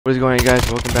What is going on, guys?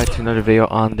 Welcome back to another video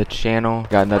on the channel.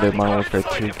 Got another Modern Warfare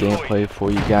 2 gameplay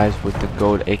for you guys with the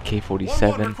gold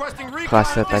AK-47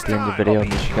 class up at the end of the video.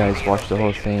 Make sure you guys watch the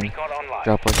whole thing.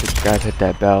 Drop a subscribe, hit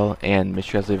that bell, and make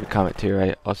sure you guys leave a comment too,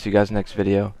 right? I'll see you guys next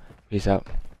video. Peace out.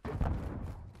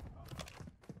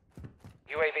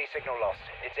 UAV signal lost.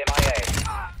 It's MIA.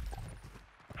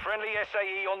 Friendly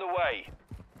SAE on the way.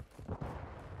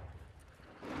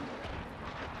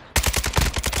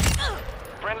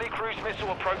 Friendly cruise missile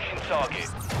approaching target.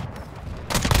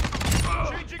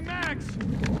 Changing mags!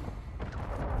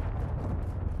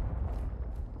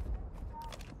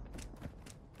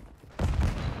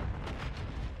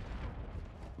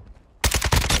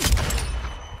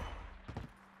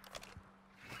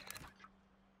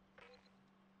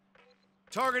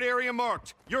 Target area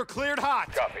marked. You're cleared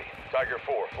hot. Copy. Tiger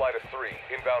 4, flight of 3,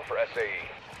 inbound for SAE.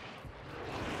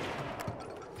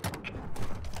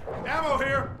 Ammo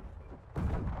here.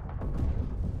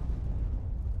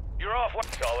 You're off.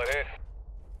 Solid hit.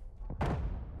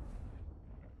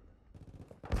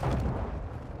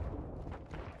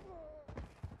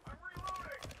 I'm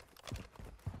reloading.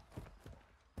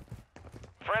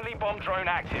 Friendly bomb drone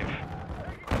active.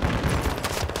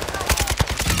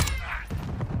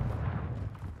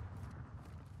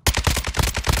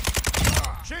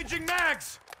 Changing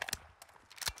mags.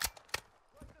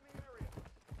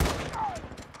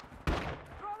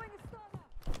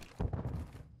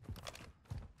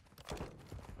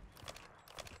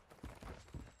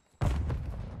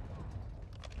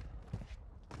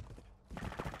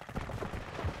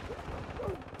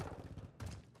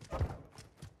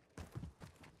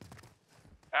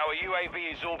 Our UAV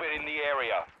is orbiting the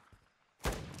area.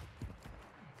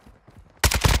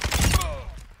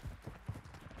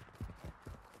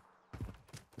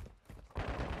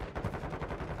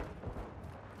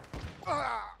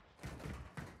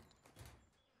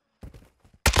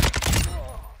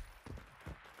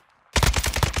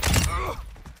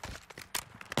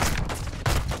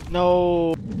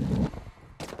 No.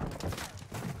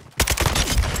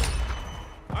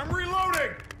 I'm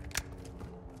reloading.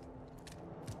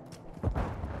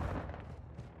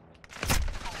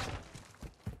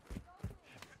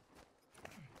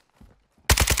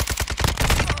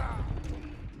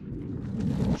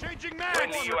 Changing mags.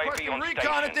 Friendly UAV Requesting on recon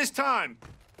station. at this time.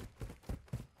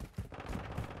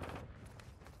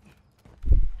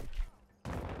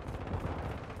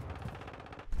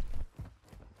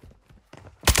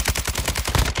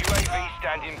 UAV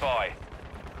standing by.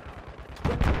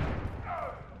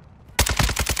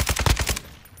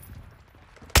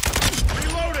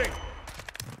 Reloading.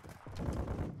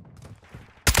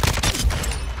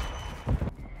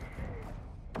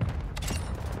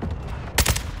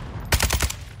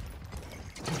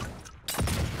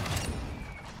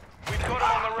 We've got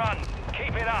him on the run.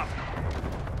 Keep it up.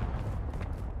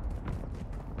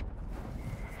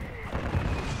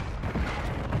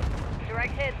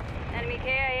 Direct hits. Enemy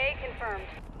KIA confirmed.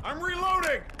 I'm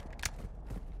reloading.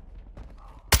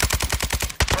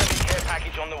 Friendly care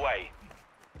package on the way.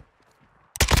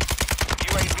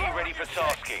 UAV ready for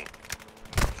tasking.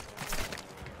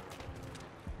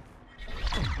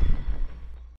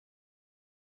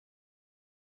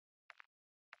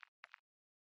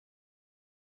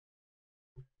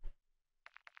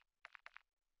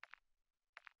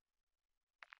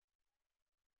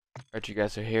 Alright, you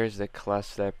guys, so here's the class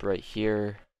step right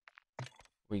here.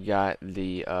 We got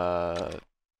the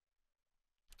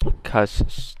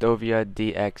KASTOV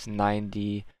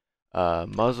DX90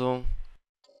 muzzle.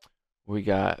 We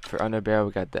got, for underbarrel,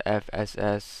 we got the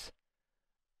FSS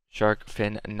Shark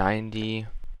Fin 90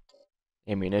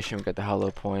 ammunition. We got the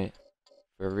hollow point.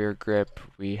 For rear grip,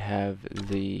 we have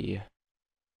the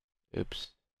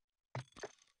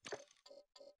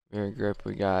rear grip,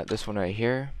 we got this one right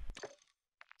here.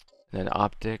 And then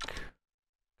optic,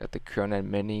 got the Cronen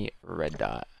Mini red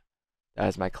dot. That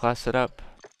is my class setup,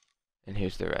 and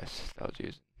here's the rest I was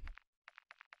using.